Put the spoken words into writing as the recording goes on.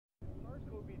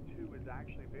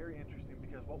actually very interesting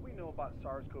because what we know about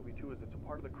SARS-CoV-2 is it's a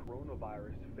part of the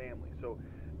coronavirus family. So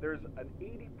there's an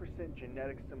 80%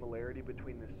 genetic similarity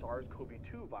between the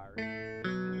SARS-CoV-2 virus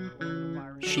and the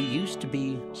coronavirus. She used to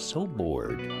be so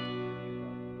bored.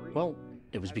 Well,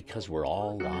 it was because we're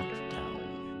all locked down.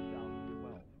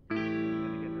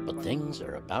 But things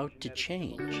are about to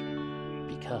change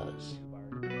because,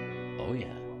 oh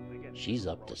yeah, she's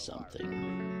up to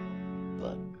something.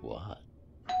 But what?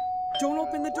 Don't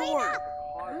open the door!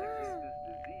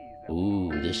 Ooh,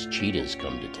 this cheetah's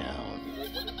come to town.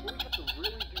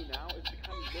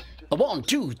 A 1,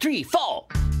 2, 3, 4!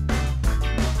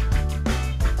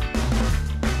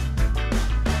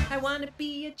 I wanna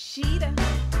be a cheetah.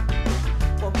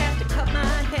 Won't have to cut my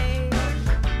hair.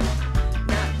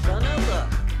 Not gonna look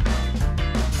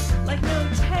like no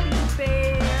teddy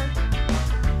bear.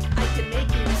 I can make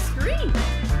you scream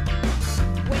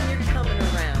when you're coming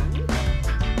around.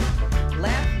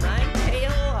 Laugh my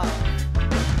tail off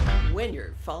when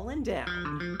you're falling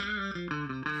down.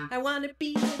 I wanna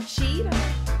be a cheetah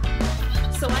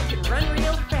so I can run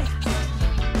real fast,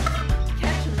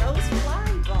 catching those fly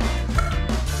balls.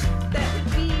 That would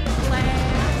be a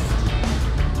blast.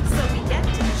 So we get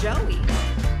to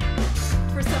Joey's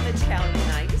for some Italian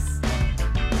ice.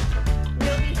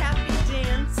 We'll be happy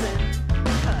dancing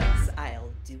because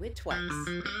I'll do it twice.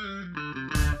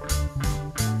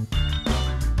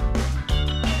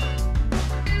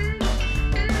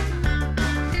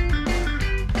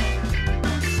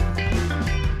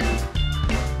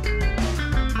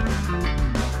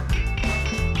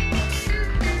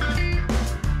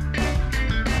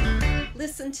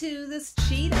 Listen to this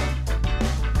cheetah.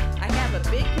 I have a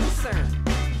big concern.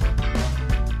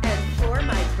 And for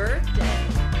my birthday,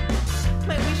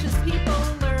 my wishes people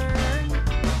learn.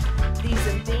 These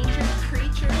endangered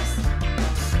creatures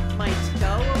might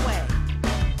go away.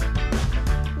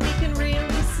 We can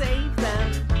really save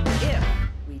them if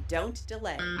we don't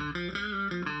delay.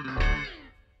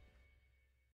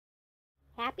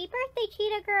 Happy birthday,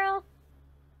 Cheetah Girl!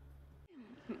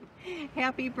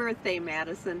 Happy birthday,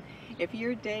 Madison. If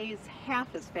your day is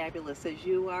half as fabulous as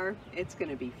you are, it's going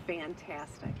to be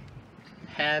fantastic.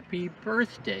 Happy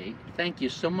birthday. Thank you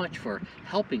so much for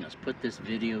helping us put this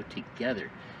video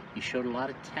together. You showed a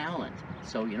lot of talent.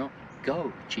 So,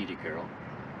 go, Cheetah Girl.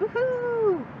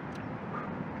 Woohoo!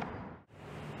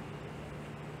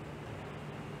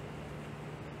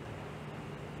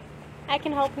 I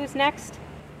can help. Who's next?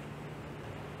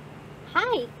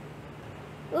 Hi!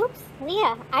 Oops,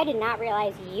 Leah, I did not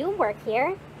realize you work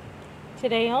here.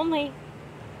 Today only.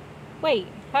 Wait,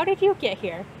 how did you get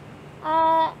here?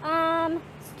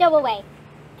 Stowaway.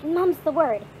 And mum's the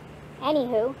word.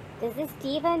 Anywho, does this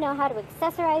diva know how to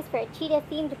accessorize for a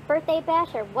cheetah-themed birthday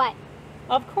bash or what?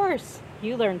 Of course,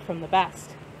 you learned from the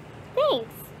best.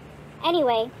 Thanks!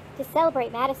 Anyway, to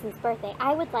celebrate Madison's birthday,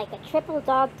 I would like a triple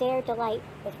dog dare delight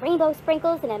with rainbow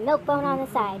sprinkles and a milk bone on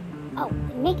the side. Oh,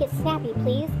 and make it snappy,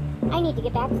 please. I need to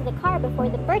get back to the car before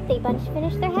the birthday bunch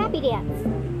finish their happy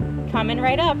dance. Coming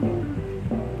right up.